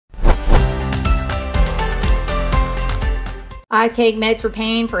I take meds for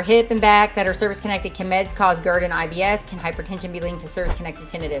pain for hip and back that are service-connected. Can meds cause GERD and IBS? Can hypertension be linked to service-connected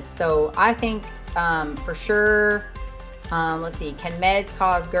tinnitus? So I think for sure, let's see, can meds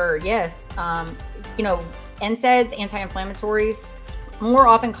cause GERD? Yes. You know, NSAIDs, anti-inflammatories, more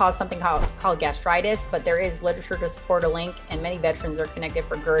often cause something called gastritis, but there is literature to support a link, and many veterans are connected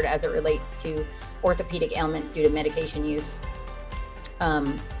for GERD as it relates to orthopedic ailments due to medication use.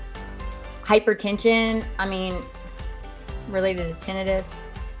 Hypertension, I mean, related to tinnitus,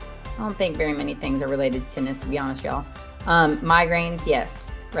 I don't think very many things are related to tinnitus, to be honest, y'all. Migraines,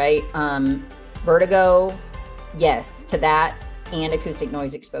 yes, right? Vertigo, yes, to that, and acoustic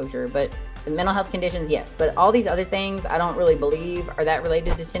noise exposure. But the mental health conditions, yes. But all these other things, I don't really believe are that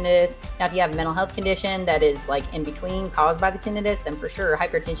related to tinnitus. Now, if you have a mental health condition that is like in between caused by the tinnitus, then for sure,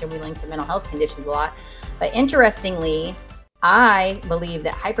 hypertension we link to mental health conditions a lot. But interestingly, I believe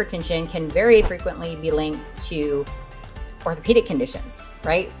that hypertension can very frequently be linked to orthopedic conditions,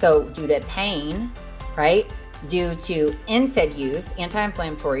 right? So due to pain, right? Due to NSAID use,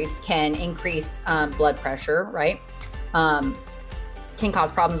 anti-inflammatories can increase blood pressure, right? Can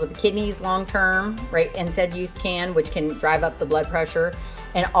cause problems with the kidneys long-term, right? NSAID use can, which can drive up the blood pressure.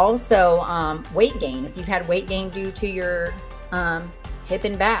 And also weight gain, if you've had weight gain due to your hip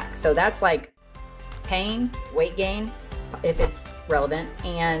and back. So that's like pain, weight gain, if it's relevant,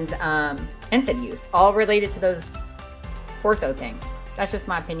 and NSAID use, all related to those ortho things. That's just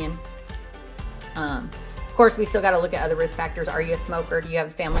my opinion. Of course, we still got to look at other risk factors. Are you a smoker? Do you have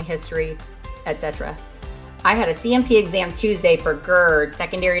a family history, etc.? I had a CMP exam Tuesday for GERD,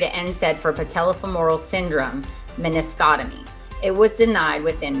 secondary to NSAID for patellofemoral syndrome, meniscotomy. It was denied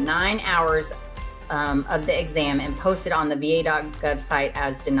within 9 hours of the exam and posted on the va.gov site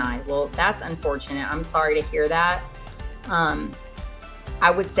as denied. Well, that's unfortunate. I'm sorry to hear that.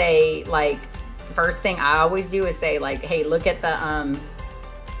 I would say, like, the first thing I always do is say, like, hey, look at the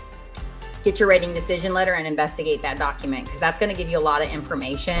get your rating decision letter and investigate that document, because that's going to give you a lot of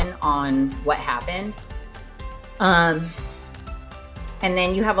information on what happened. And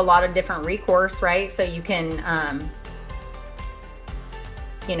then you have a lot of different recourse, right? So you can,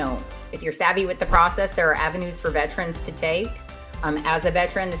 you know, if you're savvy with the process, there are avenues for veterans to take. As a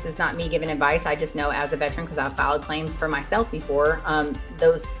veteran, this is not me giving advice. I just know as a veteran, because I've filed claims for myself before,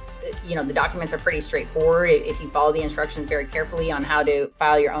 those, you know, the documents are pretty straightforward if you follow the instructions very carefully on how to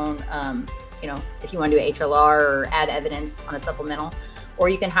file your own, you know, if you want to do HLR or add evidence on a supplemental. Or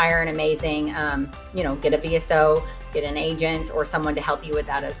you can hire an amazing, you know, get a VSO, get an agent or someone to help you with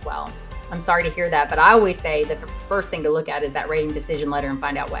that as well. I'm sorry to hear that, but I always say the first thing to look at is that rating decision letter and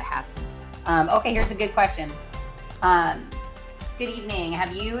find out what happened. Okay, here's a good question. Good evening.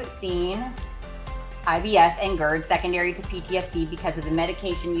 Have you seen IBS and GERD secondary to PTSD because of the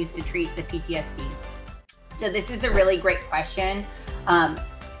medication used to treat the PTSD? So this is a really great question.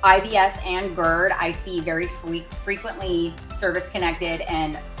 IBS and GERD, I see very frequently service-connected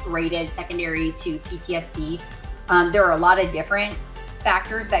and rated secondary to PTSD. There are a lot of different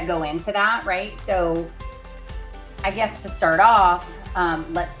factors that go into that, right? So I guess to start off,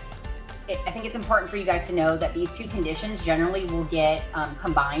 I think it's important for you guys to know that these two conditions generally will get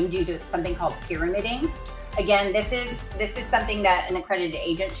combined due to something called pyramiding. Again, this is something that an accredited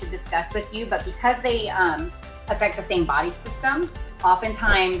agent should discuss with you, but because they affect the same body system,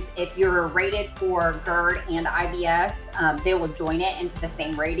 oftentimes if you're rated for GERD and IBS, they will join it into the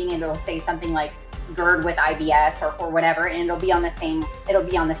same rating, and it'll say something like GERD with IBS or whatever, and it'll be on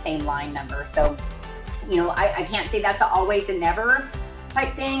the same line number. So, you know, I can't say that's a always and never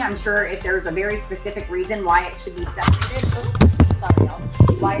type thing. I'm sure if there's a very specific reason why it should be separated,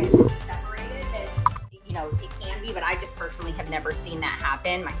 why it should be separated, then, you know, it can be, but I just personally have never seen that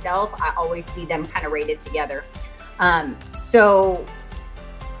happen myself. I always see them kind of rated together. So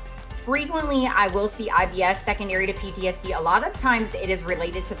frequently I will see IBS secondary to PTSD. A lot of times it is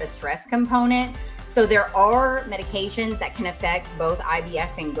related to the stress component. So there are medications that can affect both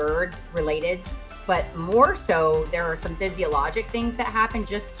IBS and GERD related, but more so there are some physiologic things that happen.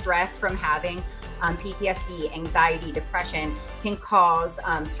 Just stress from having PTSD, anxiety, depression can cause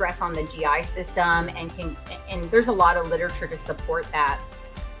stress on the GI system, and there's a lot of literature to support that.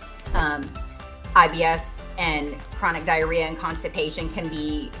 IBS and chronic diarrhea and constipation can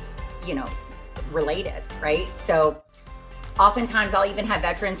be, you know, related, right? So oftentimes I'll even have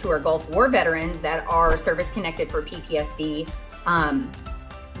veterans who are Gulf War veterans that are service connected for PTSD.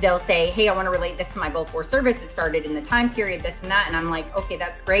 They'll say, hey, I want to relate this to my Gulf War service. It started in the time period, this and that. And I'm like, okay,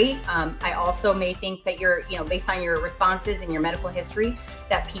 that's great. I also may think that you're, you know, based on your responses and your medical history,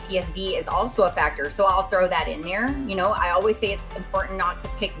 that PTSD is also a factor. So I'll throw that in there. You know, I always say it's important not to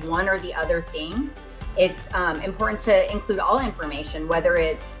pick one or the other thing. it's important to include all information, whether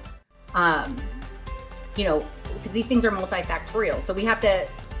it's, you know, because these things are multifactorial. So we have to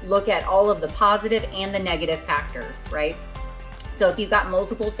look at all of the positive and the negative factors, right? So if you've got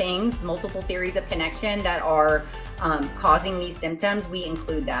multiple things, multiple theories of connection that are causing these symptoms, we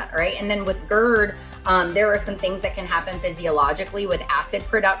include that, right? And then with GERD, there are some things that can happen physiologically with acid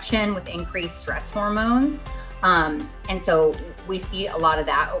production, with increased stress hormones. And so we see a lot of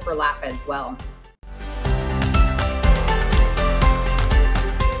that overlap as well.